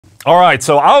All right,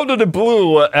 so out of the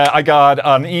blue, I got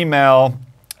an email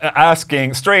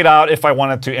asking straight out if I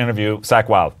wanted to interview Zakk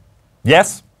Wylde.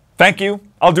 Yes, thank you.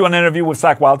 I'll do an interview with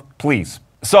Zakk Wylde, please.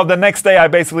 So the next day, I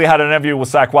basically had an interview with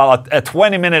Zakk Wylde, a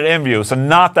 20-minute interview, so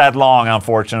not that long,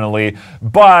 unfortunately.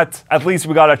 But at least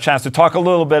we got a chance to talk a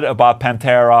little bit about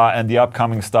Pantera and the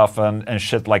upcoming stuff and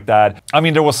shit like that. I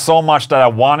mean, there was so much that I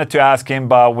wanted to ask him,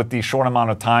 but with the short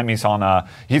amount of time, he's on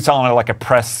like a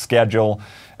press schedule.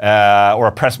 Or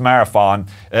a press marathon,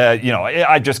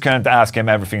 I just couldn't ask him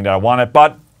everything that I wanted,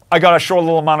 but I got a short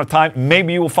little amount of time.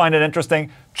 Maybe you will find it interesting.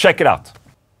 Check it out.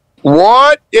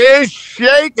 What is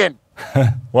shaking?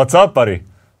 What's up, buddy?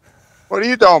 What are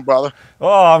you doing, brother?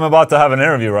 Oh, I'm about to have an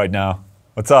interview right now.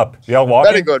 What's up? You out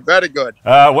walking? Very good, very good.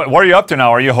 What are you up to now?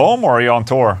 Are you home or are you on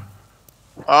tour?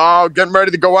 Getting ready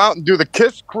to go out and do the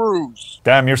Kiss cruise.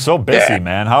 Damn, you're so busy,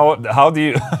 man. How do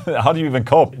you how do you even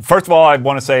cope? First of all, I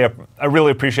want to say I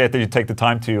really appreciate that you take the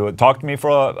time to talk to me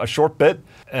for a short bit.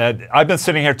 I've been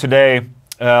sitting here today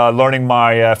learning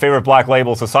my favorite Black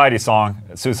Label Society song,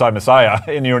 Suicide Messiah,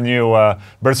 in your new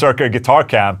Berserker guitar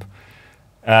camp.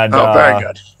 And, very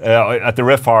good. At the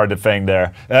Riffhard thing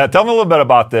there. Tell me a little bit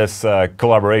about this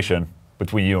collaboration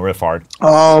between you and Riffhard.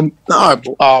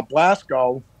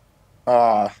 Blasco.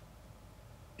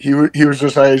 He was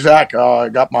just like, Zakk,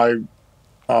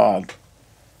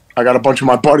 I got a bunch of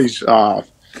my buddies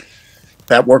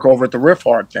that work over at the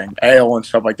Riffhard thing, Ale and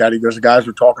stuff like that. He goes, the guys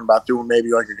were talking about doing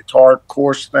maybe like a guitar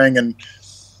course thing, and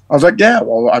I was like, yeah,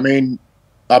 well, I mean,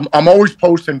 I'm always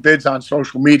posting bids on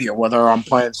social media, whether I'm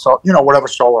playing, whatever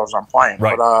solos I'm playing.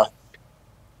 Right.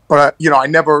 But I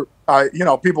never,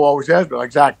 people always ask me, like,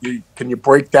 Zakk, can you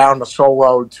break down the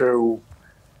solo to,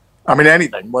 I mean,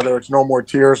 anything, whether it's No More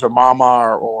Tears or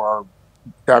Mama or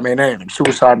I mean, anything,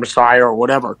 Suicide Messiah or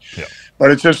whatever. Yeah.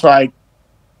 But it's just like,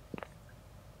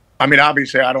 I mean,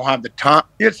 obviously, I don't have the time.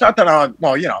 It's not that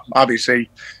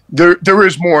obviously, there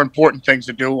is more important things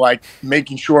to do, like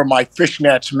making sure my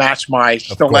fishnets match my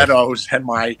stilettos and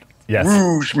my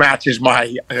rouge matches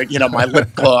my, my lip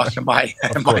gloss and my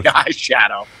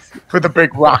eyeshadow for the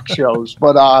big rock shows.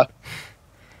 But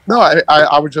no,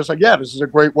 I was just like, yeah, this is a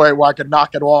great way where I could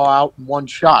knock it all out in one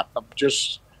shot.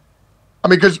 Because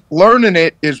learning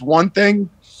it is one thing.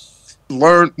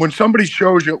 When somebody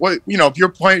shows you, if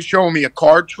you're showing me a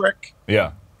card trick,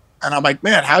 yeah, and I'm like,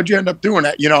 man, how'd you end up doing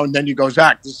that? And then you go,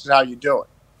 Zakk, this is how you do it.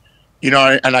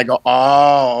 And I go,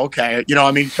 oh, okay.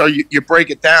 So you break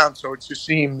it down, so it just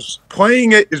seems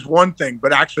playing it is one thing,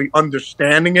 but actually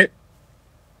understanding it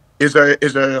is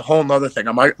a whole nother thing.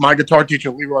 My guitar teacher,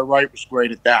 Leroy Wright, was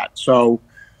great at that. So,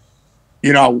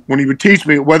 when he would teach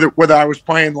me, whether I was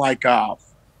playing when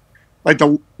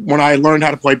I learned how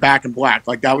to play Back in Black,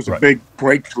 like that was a big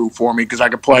breakthrough for me because I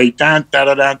could play the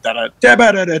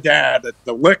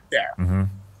lick there. Mm-hmm.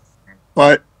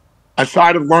 But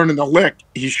aside of learning the lick,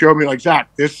 he showed me, like, Zakk,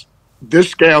 this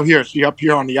scale here, see up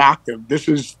here on the octave, this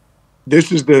is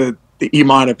the E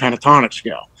minor pentatonic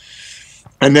scale.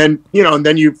 And then,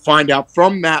 you find out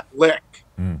from that lick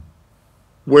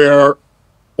where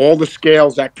all the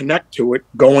scales that connect to it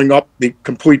going up the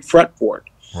complete fretboard.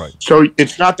 Right. So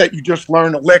it's not that you just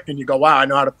learn a lick and you go, wow, I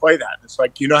know how to play that. It's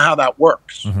like, you know how that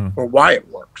works or why it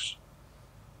works.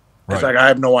 Right. It's like, I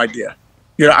have no idea.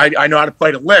 I know how to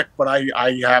play the lick, but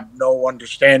I have no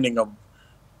understanding of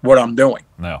what I'm doing.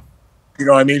 No. You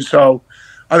know what I mean? So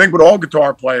I think with all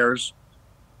guitar players,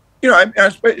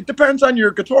 it depends on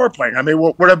your guitar playing. I mean,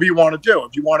 whatever you want to do.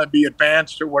 If you want to be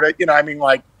advanced or whatever,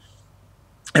 like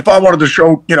if I wanted to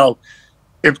show,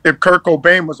 if Kurt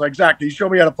Cobain was like, Zakk, can you show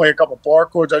me how to play a couple bar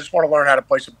chords? I just want to learn how to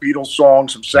play some Beatles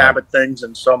songs, some Sabbath things,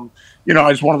 and some,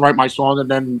 I just want to write my song and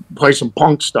then play some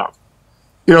punk stuff.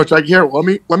 It's like, here, let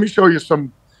me show you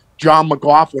some John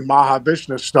McLaughlin,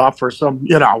 Mahavishnu stuff, or some,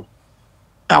 Al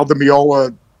Di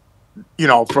Meola,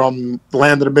 from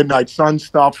Land of the Midnight Sun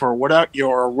stuff, or whatever,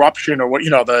 or Eruption, or what,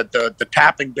 the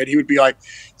tapping bit. He would be like,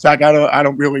 Zakk, I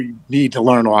don't really need to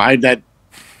learn all that.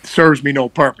 Serves me no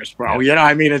purpose, bro.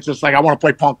 Yeah. It's just like I want to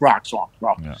play punk rock songs,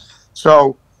 bro. Yeah.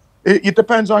 So it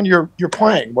depends on your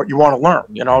playing, what you want to learn,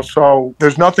 So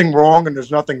there's nothing wrong and there's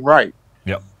nothing right.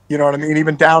 Yep. You know what I mean?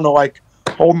 Even down to like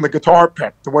holding the guitar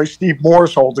pick, the way Steve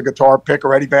Morse holds a guitar pick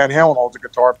or Eddie Van Halen holds a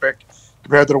guitar pick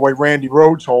compared to the way Randy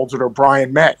Rhoads holds it or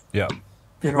Brian May. Yeah.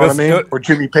 You know what I mean? Or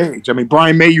Jimmy Page. I mean,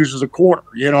 Brian May uses a quarter.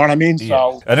 You know what I mean? Yeah.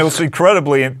 So, and it was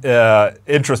incredibly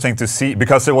interesting to see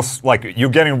because it was like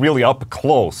you're getting really up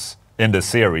close in the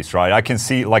series, right? I can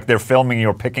see like they're filming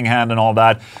your picking hand and all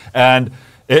that, and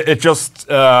it just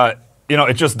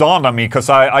it just dawned on me because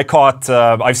I caught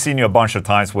I've seen you a bunch of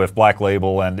times with Black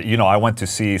Label, and I went to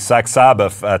see Black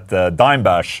Sabbath at Dime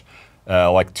Bash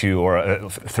like 2 or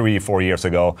 3, 4 years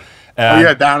ago. Oh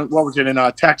yeah, down, what was it, in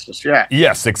Texas? Yeah.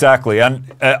 Yes, exactly.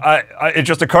 And it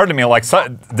just occurred to me, like,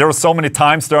 there were so many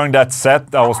times during that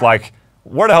set I was like,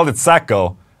 where the hell did Zakk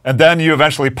go? And then you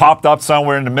eventually popped up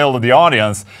somewhere in the middle of the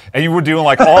audience, and you were doing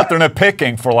like alternate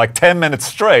picking for like 10 minutes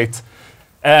straight.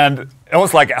 And it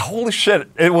was like, holy shit,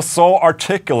 it was so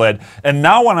articulate. And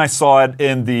now when I saw it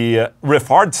in the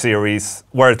Riffhard series,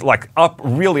 where it's like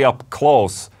really up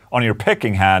close on your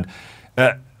picking hand,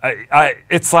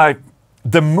 it's like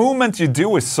the movement you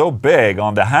do is so big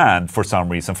on the hand for some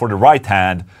reason, for the right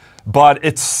hand, but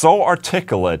it's so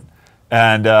articulate.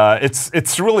 And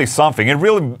it's really something. It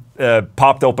really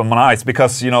popped open my eyes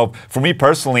because, you know, for me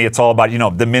personally, it's all about, you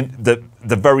know, the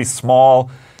very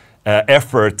small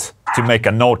effort to make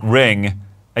a note ring.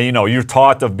 And, you know, you're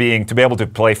taught to be able to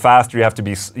play faster, you have to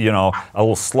be, you know, a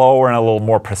little slower and a little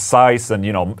more precise and,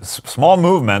 you know, small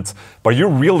movements, but you're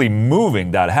really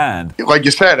moving that hand. Like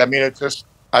you said, I mean, it's just,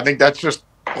 I think that's just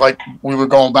like we were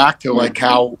going back to, like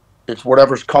how it's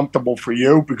whatever's comfortable for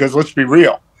you, because let's be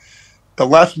real. The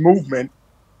less movement,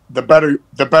 the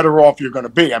better off you're going to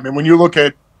be. I mean, when you look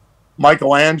at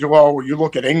Michelangelo or you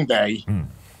look at Ingve,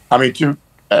 I mean,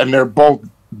 and they're both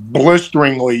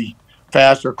blisteringly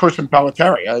fast, or Christian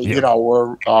Pelletieri, you know,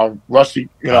 or Rusty,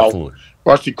 you know, Absolutely.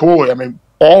 Rusty Cooley. I mean,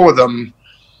 all of them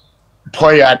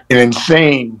play at an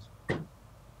insane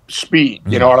speed.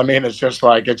 You know what I mean? It's just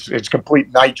like it's complete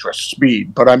nitrous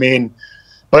speed. But I mean.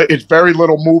 But it's very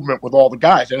little movement with all the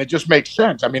guys, and it just makes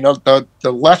sense. I mean, the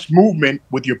less movement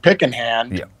with your picking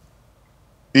hand,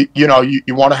 you know,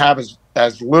 you want to have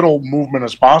as little movement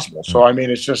as possible. So, I mean,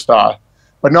 it's just, but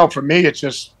no, for me, it's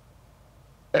just,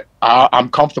 I'm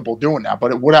comfortable doing that.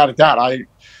 But without a doubt,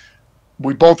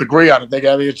 we both agree on it.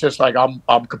 I mean, it's just like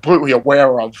I'm completely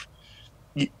aware of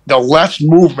the less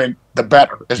movement, the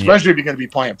better, especially if you're going to be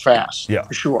playing fast. Yeah,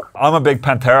 for sure. I'm a big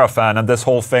Pantera fan, and this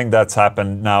whole thing that's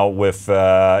happened now with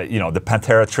you know, the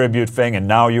Pantera Tribute thing, and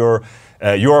now you're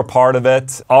a part of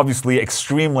it. Obviously,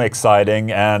 extremely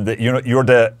exciting, and you know, you're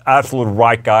the absolute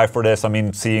right guy for this. I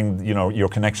mean, seeing, you know, your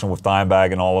connection with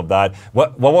Dimebag and all of that.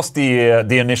 What was the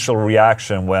initial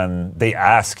reaction when they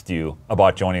asked you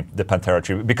about joining the Pantera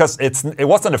Tribute? Because it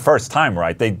wasn't the first time,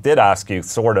 right? They did ask you,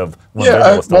 sort of. When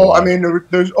was still alive. I mean,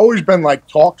 there's always been like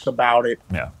talks about it.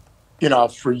 Yeah. You know,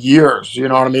 for years. You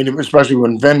know what I mean? Especially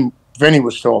when Vinny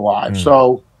was still alive.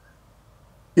 So,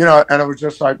 you know, and it was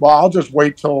just like, well, I'll just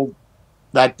wait till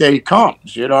that day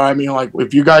comes. You know what I mean? Like,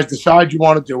 if you guys decide you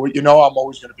want to do it, you know I'm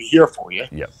always going to be here for you.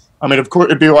 Yeah. I mean, of course,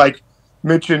 it'd be like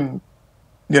Mitch and,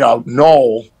 you know,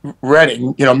 Noel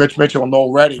Redding, you know, Mitch Mitchell and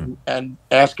Noel Redding, and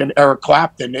asking Eric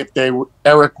Clapton if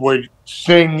Eric would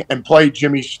sing and play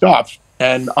Jimmy's stuff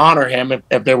and honor him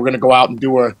if they were going to go out and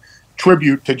do a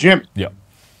tribute to Jimmy. Yeah.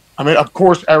 I mean, of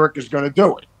course, Eric is going to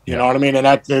do it. You know what I mean? And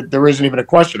there isn't even a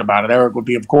question about it. Eric would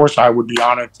be, of course, I would be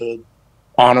honored to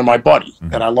honor my buddy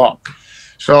that I love.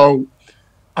 So,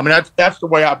 I mean, that's the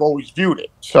way I've always viewed it.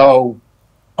 So,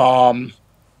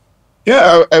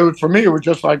 yeah, for me, it was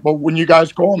just like, well, when you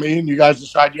guys call me and you guys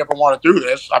decide you ever want to do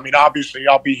this, I mean, obviously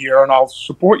I'll be here and I'll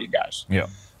support you guys. Yeah.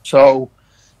 So,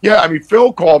 yeah, I mean,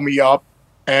 Phil called me up,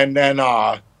 and then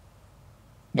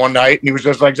one night, and he was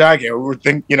just like, Zakk,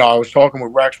 you know, I was talking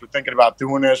with Rex, we're thinking about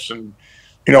doing this, and,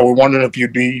 you know, we're wondering if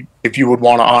you would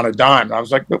want to honor Dime. And I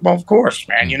was like, well, of course,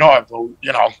 man. You know,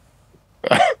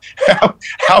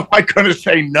 how am I going to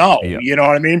say no? Yeah. You know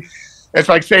what I mean? It's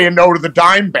like saying no to the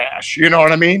Dime Bash. You know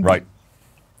what I mean? Right.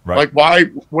 Like, why?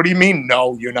 What do you mean,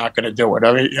 no, you're not going to do it?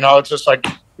 I mean, you know, it's just like,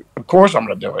 of course I'm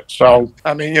going to do it. So,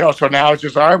 I mean, you know, so now it's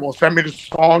just, all right, well, send me the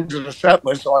songs and the set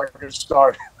list so I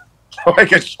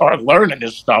can start learning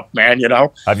this stuff, man, you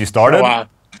know? Have you started? So,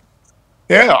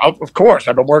 yeah, of course.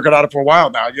 I've been working on it for a while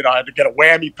now. You know, I had to get a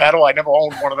whammy pedal. I never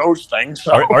owned one of those things.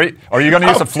 So. Are you going to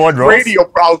use a Floyd Rose? Brady will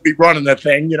probably be running the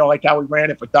thing, you know, like how we ran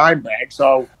it for Dimebag.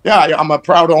 So, yeah, I'm a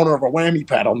proud owner of a whammy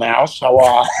pedal now. So,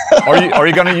 Are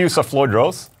you going to use a Floyd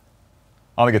Rose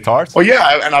on the guitars? Well,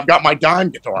 yeah, and I've got my Dime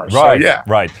guitars. Right, so, yeah.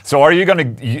 Right. So are you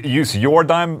going to use your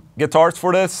Dime guitars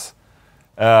for this?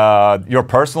 Your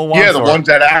personal ones? Yeah, the ones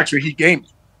that actually he gave me.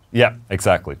 Yeah,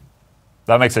 exactly.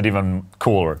 That makes it even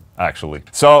cooler, actually.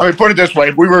 So, I mean, put it this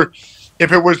way: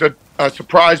 if it was a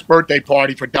surprise birthday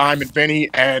party for Dime and Vinny,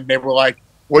 and they were like,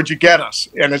 "What'd you get us?"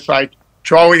 and it's like,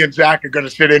 Charlie and Zakk are going to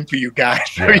sit in for you guys,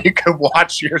 so you can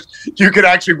watch you could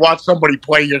actually watch somebody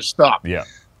play your stuff. Yeah,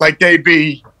 like they'd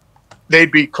be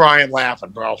crying,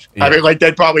 laughing, bro. Yeah. I mean, like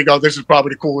they'd probably go, "This is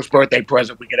probably the coolest birthday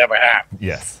present we could ever have."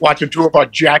 Yes, watching two of our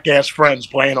jackass friends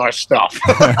playing our stuff.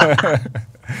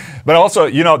 But also,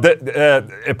 you know,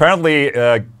 apparently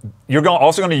you're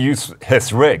also going to use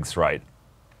his rigs, right?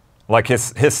 like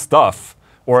his stuff,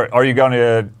 or are you going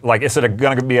to like? Is it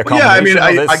going to be a combination? Yeah,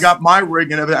 I mean, I got my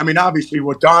rig and everything. I mean, obviously,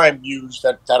 what Dime used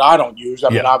that I don't use. I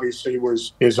mean, obviously,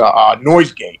 is a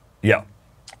noise gate. Yeah.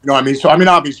 You know what I mean? So I mean,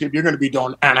 obviously, if you're going to be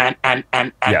doing you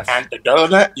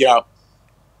know,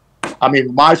 I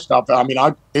mean, my stuff. I mean,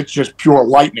 it's just pure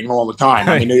lightning all the time.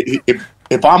 I mean,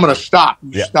 if I'm going to stop,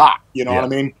 you stop. You know what I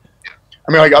mean?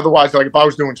 I mean, like otherwise, like if I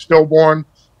was doing Stillborn,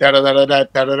 I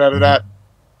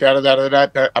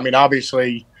mean,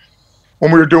 obviously,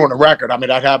 when we were doing the record, I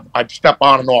mean, I'd step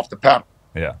on and off the pedal.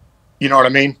 Yeah. You know what I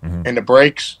mean? In the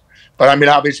breaks. But I mean,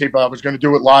 obviously, if I was going to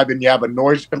do it live and you have a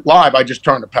noise live, I just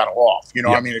turn the pedal off. You know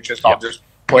what I mean? It's just I'll just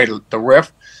play the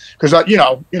riff because you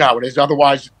know how it is.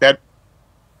 Otherwise, that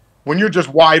when you're just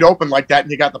wide open like that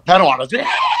and you got the pedal on, it's,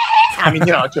 I mean,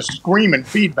 you know, it's just screaming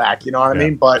feedback. You know what I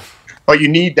mean? But you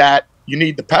need that. You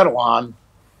need the pedal on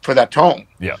for that tone.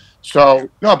 Yeah. So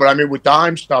no, but I mean, with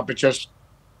Dime stuff, it's just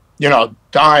you know,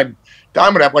 Dime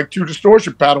would have like 2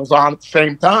 distortion pedals on at the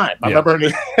same time. I remember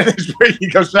in his break, he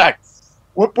goes, Zakk,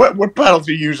 what pedals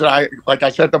do you use? And I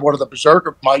said to one of the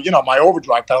Berserker, my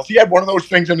overdrive pedals. He had one of those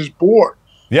things in his board.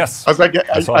 Yes. I was like,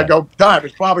 I go, Dime,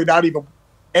 it's probably not even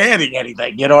adding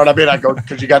anything. You know what I mean? I go,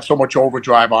 because you got so much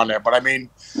overdrive on there. But I mean,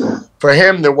 for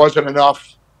him, there wasn't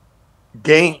enough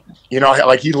gain. You know,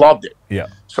 like he loved it. Yeah.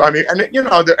 So I mean, and you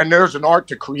know, and there's an art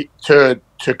to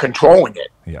controlling it.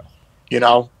 Yeah. You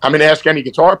know, I mean, ask any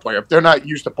guitar player if they're not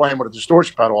used to playing with a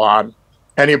distortion pedal on.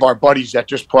 Any of our buddies that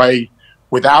just play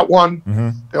without one,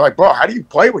 they're like, bro, how do you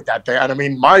play with that thing? And I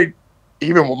mean,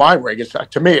 even with my rig,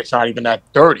 to me, it's not even that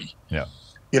dirty. Yeah.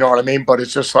 You know what I mean? But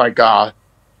it's just like, no,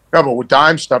 but with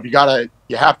Dime stuff, you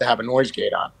have to have a noise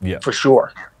gate on. Yeah. For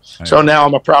sure. So now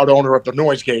I'm a proud owner of the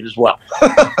noise gate as well.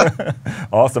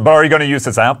 Awesome. But are you going to use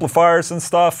his amplifiers and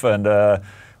stuff? And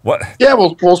what? Yeah,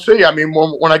 we'll see. I mean,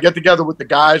 when I get together with the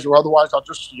guys, or otherwise, I'll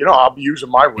just, I'll be using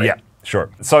my rig. Yeah.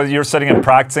 Sure. So you're sitting and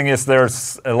practicing. Is there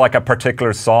like a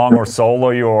particular song or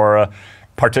solo you're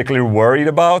particularly worried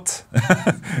about?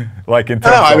 Like in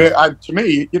terms of... I mean, to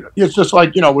me, it's just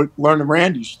like, we're learning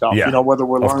Randy's stuff, whether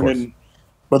we're learning,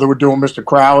 whether we're doing Mr.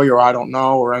 Crowley or I don't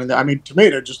know or anything. I mean, to me,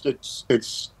 they're just,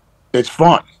 it's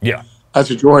fun. Yeah. That's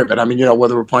the joy of it. I mean,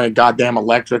 whether we're playing Goddamn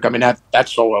Electric, I mean, that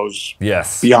solo's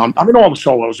beyond. I mean, all the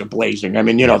solos are blazing. I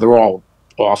mean, they're all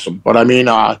awesome. But I mean,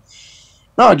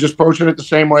 no, I just approach it the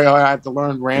same way I have to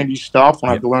learn Randy's stuff, when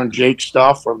I have to learn Jake's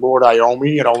stuff, or Lord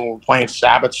Iommi, when we're playing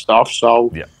Sabbath stuff. So,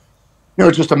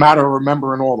 it's just a matter of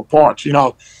remembering all the parts,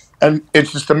 And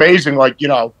it's just amazing, like,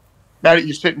 now that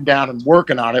you're sitting down and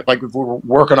working on it, like if we were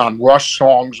working on Rush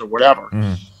songs or whatever,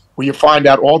 where you find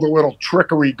out all the little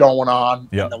trickery going on,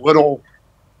 and the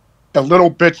little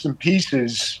bits and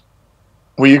pieces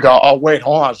where you go, oh, wait,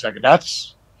 hold on a second,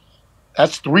 that's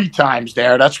 3 times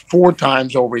there. That's 4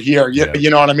 times over here. You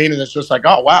know what I mean? And it's just like,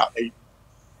 oh, wow. They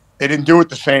didn't do it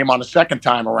the same on the second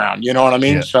time around. You know what I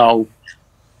mean? Yeah. So,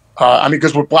 I mean,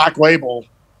 because with Black Label,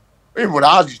 even with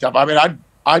Ozzy stuff, I mean,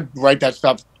 I'd write that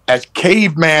stuff as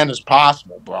caveman as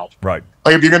possible, bro. Right.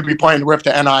 Like if you're going to be playing the riff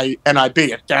to NIB,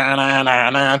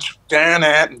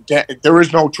 there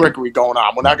is no trickery going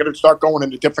on. We're not going to start going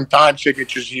into different time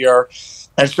signatures here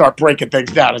and start breaking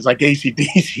things down. It's like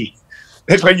AC/DC.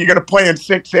 It's like you're going to play in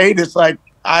 6/8. It's like,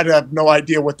 I have no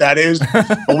idea what that is,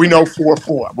 but we know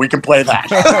 4/4. We can play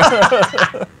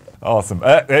that. Awesome.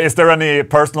 Is there any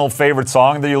personal favorite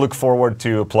song that you look forward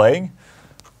to playing?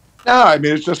 No, I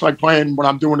mean, it's just like playing when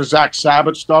I'm doing the Zakk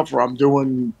Sabbath stuff, or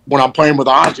when I'm playing with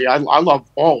Ozzy. I love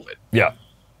all of it. Yeah.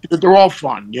 Because they're all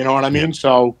fun, you know what I mean? Yeah.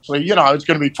 So it's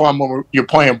going to be fun when you're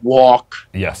playing Walk.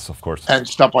 Yes, of course. And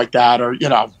stuff like that, or,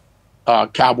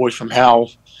 Cowboys from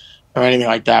Hell, or anything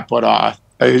like that. But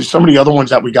some of the other ones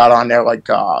that we got on there, like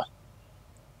I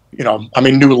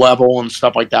mean, New Level and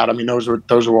stuff like that. I mean, those are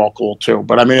all cool too.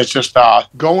 But I mean, it's just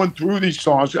going through these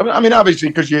songs. I mean, obviously,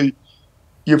 because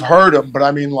you've heard them, but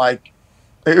I mean, like,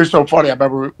 it was so funny. I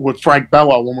remember with Frank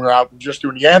Bello when we were out just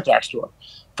doing the Anthrax tour.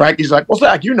 Frankie's like, "Well,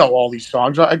 Zakk, you know all these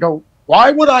songs." I go,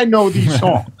 "Why would I know these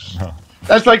songs?"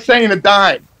 That's like saying to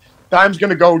Dime. Dime's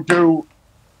gonna go do.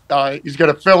 He's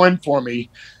gonna fill in for me.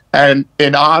 And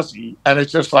in Ozzy, and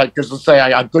it's just like, because let's say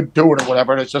I could do it or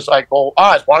whatever, and it's just like, well,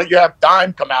 Oz, why don't you have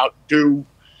Dime come out and do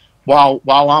while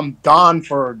I'm gone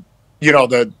for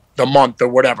the month or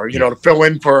whatever, to fill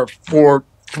in for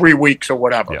 3 weeks or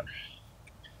whatever. Yeah.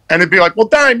 And it'd be like, well,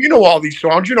 Dime, you know all these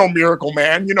songs, Miracle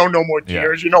Man, No More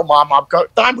Tears, Mom.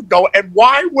 Dime would go, and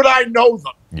why would I know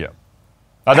them? Yeah.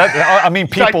 I mean,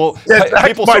 people sort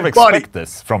of expect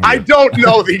this from you. I don't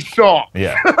know these songs.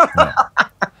 Yeah.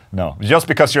 No. No, just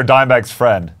because you're Dimebag's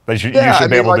friend, you should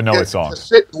be able to know his song. To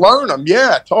sit, learn them,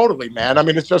 yeah, totally, man. I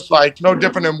mean, it's just like no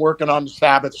different than working on the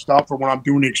Sabbath stuff or when I'm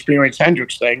doing the Experience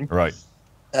Hendrix thing. Right.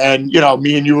 And,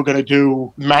 me and you were going to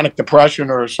do Manic Depression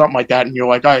or something like that. And you're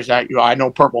like, guys, I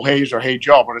know Purple Haze or Hey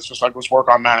Joe, but it's just like, let's work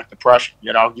on Manic Depression.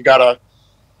 You got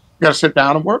to sit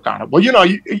down and work on it. Well,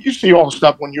 you see all the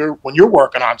stuff when you're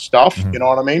working on stuff. You know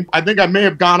what I mean? I think I may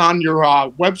have gone on your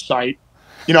website,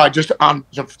 just on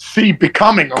the see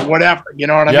Becoming or whatever. You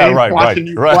know what I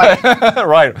mean? Right.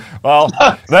 Right. Well,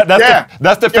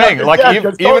 that's the thing. Like,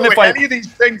 even if any of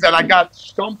these things that I got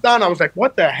stumped on, I was like,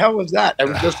 what the hell is that? It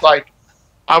was just like,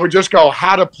 I would just go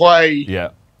how to play,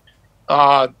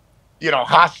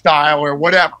 Hostile or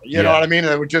whatever. You know what I mean?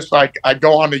 And it would just like, I'd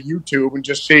go onto YouTube and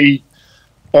just see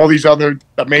all these other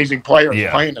amazing players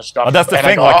playing this stuff. That's the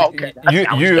thing.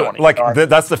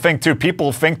 That's the thing too.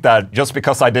 People think that just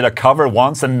because I did a cover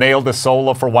once and nailed the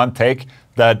solo for one take,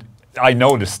 that I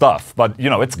know the stuff. But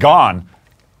it's gone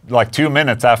like 2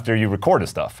 minutes after you record the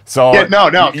stuff. So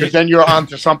no, because then you're on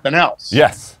to something else.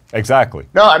 Yes, exactly.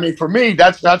 No, I mean, for me,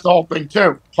 that's the whole thing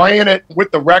too. Playing it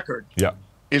with the record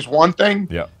is one thing.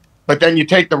 Yeah. But then you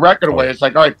take the record away. It's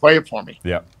like, all right, play it for me.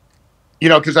 Yeah.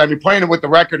 Because I mean, playing it with the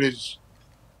record is.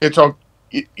 It's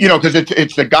because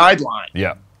it's the guideline.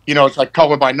 Yeah. It's like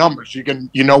color by numbers.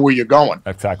 You know where you're going.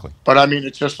 Exactly. But I mean,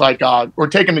 it's just like we're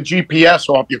taking the GPS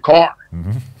off your car.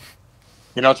 Mm-hmm.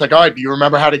 It's like, all right, do you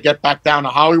remember how to get back down to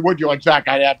Hollywood? You're like, Zakk,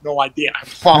 I have no idea. I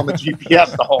was following the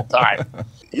GPS the whole time.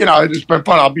 It's been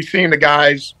fun. I'll be seeing the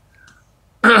guys,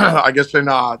 I guess, in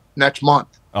next month.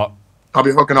 Oh. I'll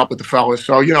be hooking up with the fellas.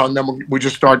 So, and then we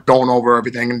just start going over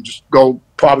everything and just go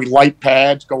probably light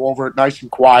pads, go over it nice and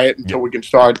quiet until we can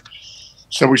start.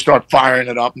 So we start firing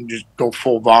it up and just go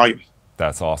full volume.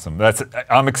 That's awesome.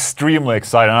 I'm extremely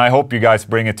excited. And I hope you guys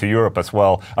bring it to Europe as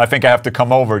well. I think I have to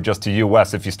come over just to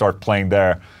US if you start playing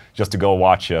there, just to go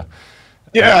watch you.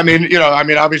 Yeah, I mean,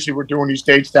 obviously we're doing these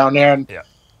dates down there and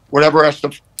whatever else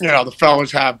the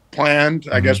fellas have planned,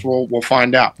 I guess we'll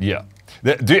find out. Yeah.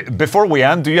 Before we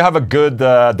end, do you have a good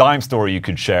Dime story you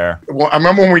could share? Well, I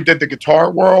remember when we did the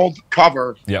Guitar World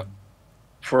cover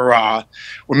for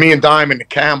with me and Dime in the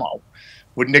camo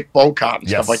with Nick Bocott and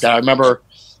stuff like that. I remember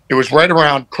it was right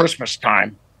around Christmas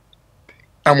time.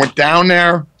 I went down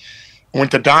there,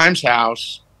 went to Dime's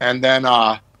house, and then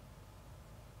the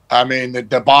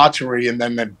debauchery and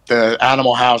then the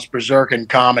Animal House berserking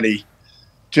comedy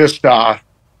just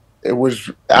it was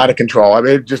out of control. I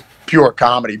mean, just pure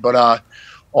comedy. But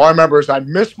all I remember is I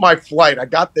missed my flight.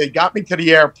 They got me to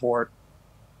the airport,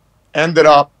 ended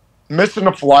up missing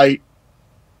the flight.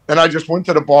 Then I just went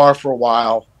to the bar for a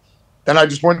while. Then I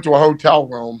just went to a hotel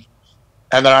room.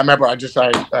 And then I remember I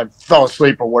fell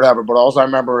asleep or whatever. But all I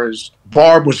remember is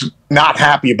Barb was not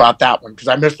happy about that one because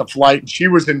I missed the flight. And she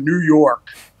was in New York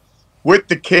with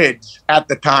the kids at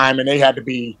the time. And they had to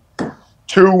be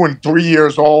 2 and 3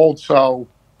 years old. So...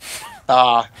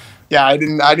 I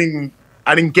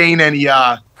didn't gain any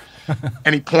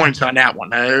points on that one.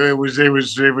 It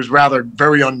was rather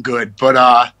very ungood,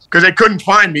 but because they couldn't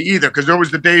find me either, because there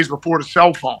was the days before the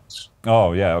cell phones.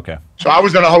 Oh yeah, okay. So I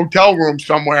was in a hotel room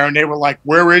somewhere, and they were like,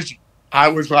 "Where is he?" I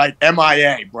was like,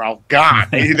 "MIA, bro, gone."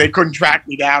 They couldn't track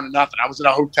me down or nothing. I was in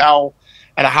a hotel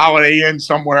at a Holiday Inn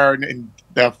somewhere in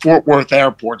the Fort Worth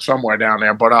airport, somewhere down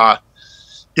there. But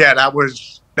that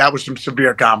was some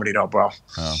severe comedy though, bro.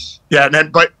 Oh. Yeah,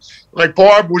 but like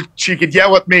Barb she could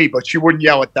yell at me, but she wouldn't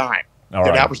yell at Dime.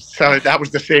 Right. That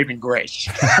was the saving grace.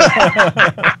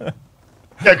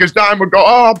 Yeah, because Dime would go,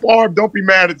 "Oh, Barb, don't be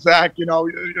mad at Zakk.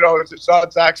 It's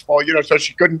not Zack's fault. So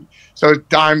she couldn't. So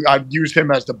Dime, I'd use him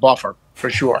as the buffer for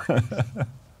sure."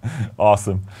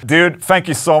 Awesome, dude. Thank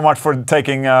you so much for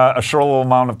taking a short little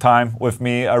amount of time with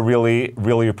me. I really,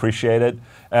 really appreciate it.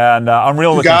 And I'm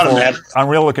really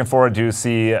looking forward to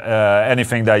see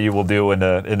anything that you will do in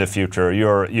the future.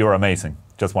 You're amazing.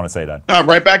 Just want to say that.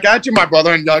 Right back at you, my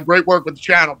brother, and great work with the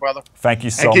channel, brother. Thank you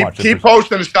so much. Keep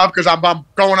posting the stuff because I'm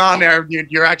going on there.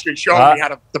 You're actually showing me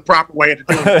the proper way to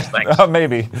do these things.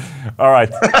 Maybe. All right,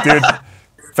 dude.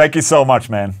 Thank you so much,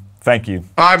 man. Thank you.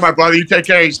 All right, my brother. You take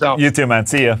care of yourself. You too, man.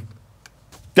 See ya.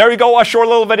 There you go, a short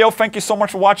little video. Thank you so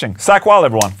much for watching. Zakk Wylde,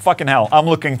 everyone. Fucking hell. I'm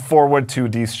looking forward to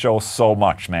these shows so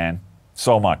much, man.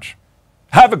 So much.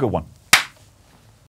 Have a good one.